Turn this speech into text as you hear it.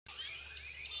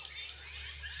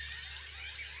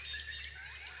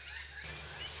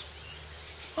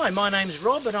Hi, my name's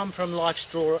Rob and I'm from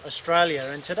LifeStraw Australia,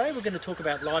 and today we're going to talk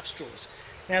about LifeStraws.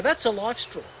 Now that's a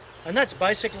LifeStraw, and that's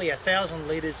basically 1,000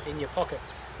 litres in your pocket.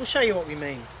 We'll show you what we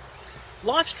mean.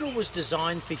 LifeStraw was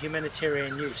designed for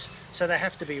humanitarian use, so they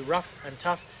have to be rough and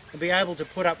tough and be able to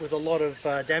put up with a lot of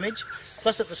damage,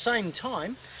 plus at the same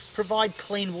time provide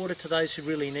clean water to those who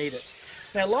really need it.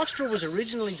 Now LifeStraw was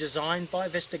originally designed by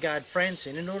Vestergaard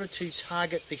Francine in order to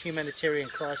target the humanitarian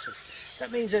crisis.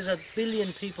 That means there's 1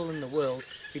 billion people in the world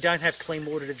who don't have clean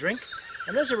water to drink,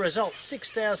 and as a result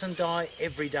 6,000 die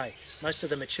every day. Most of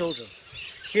them are children.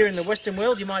 Here in the Western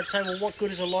world you might say, well, what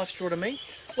good is a LifeStraw to me?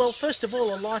 Well, first of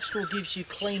all, a LifeStraw gives you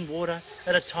clean water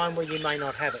at a time where you may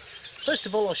not have it. First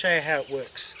of all, I'll show you how it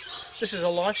works. This is a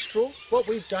LifeStraw. What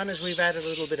we've done is we've added a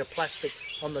little bit of plastic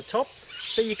on the top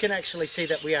so you can actually see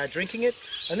that we are drinking it.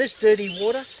 And this dirty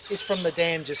water is from the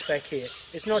dam just back here.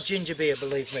 It's not ginger beer,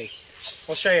 believe me.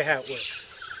 I'll show you how it works.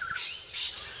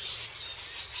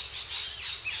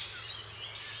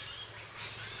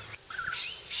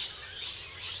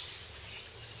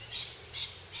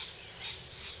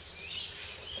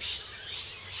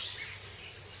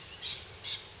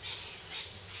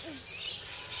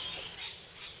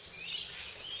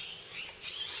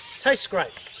 Tastes great.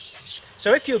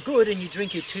 So if you're good and you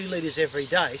drink your 2 litres every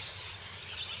day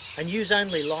and use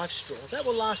only LifeStraw, that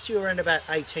will last you around about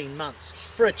 18 months.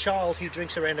 For a child who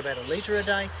drinks around about 1 litre a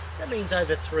day, that means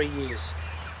over 3 years.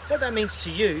 What that means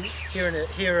to you here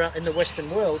in the Western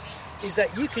world is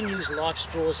that you can use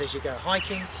LifeStraws as you go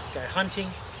hiking, go hunting,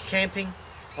 camping.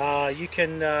 You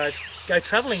can go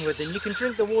travelling with them. You can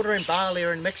drink the water in Bali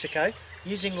or in Mexico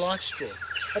using LifeStraw.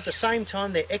 At the same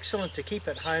time, they're excellent to keep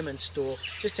at home and store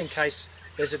just in case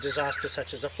there's a disaster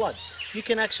such as a flood. You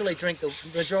can actually drink the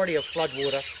majority of flood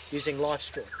water using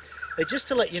LifeStraw. But just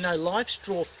to let you know,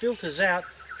 LifeStraw filters out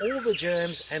all the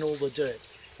germs and all the dirt.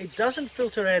 It doesn't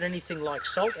filter out anything like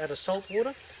salt out of salt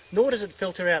water, nor does it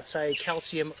filter out, say,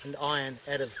 calcium and iron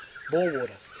out of bore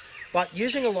water. But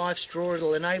using a LifeStraw,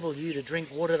 it'll enable you to drink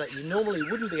water that you normally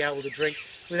wouldn't be able to drink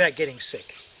without getting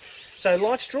sick. So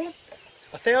LifeStraw,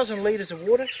 1,000 litres of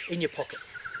water in your pocket.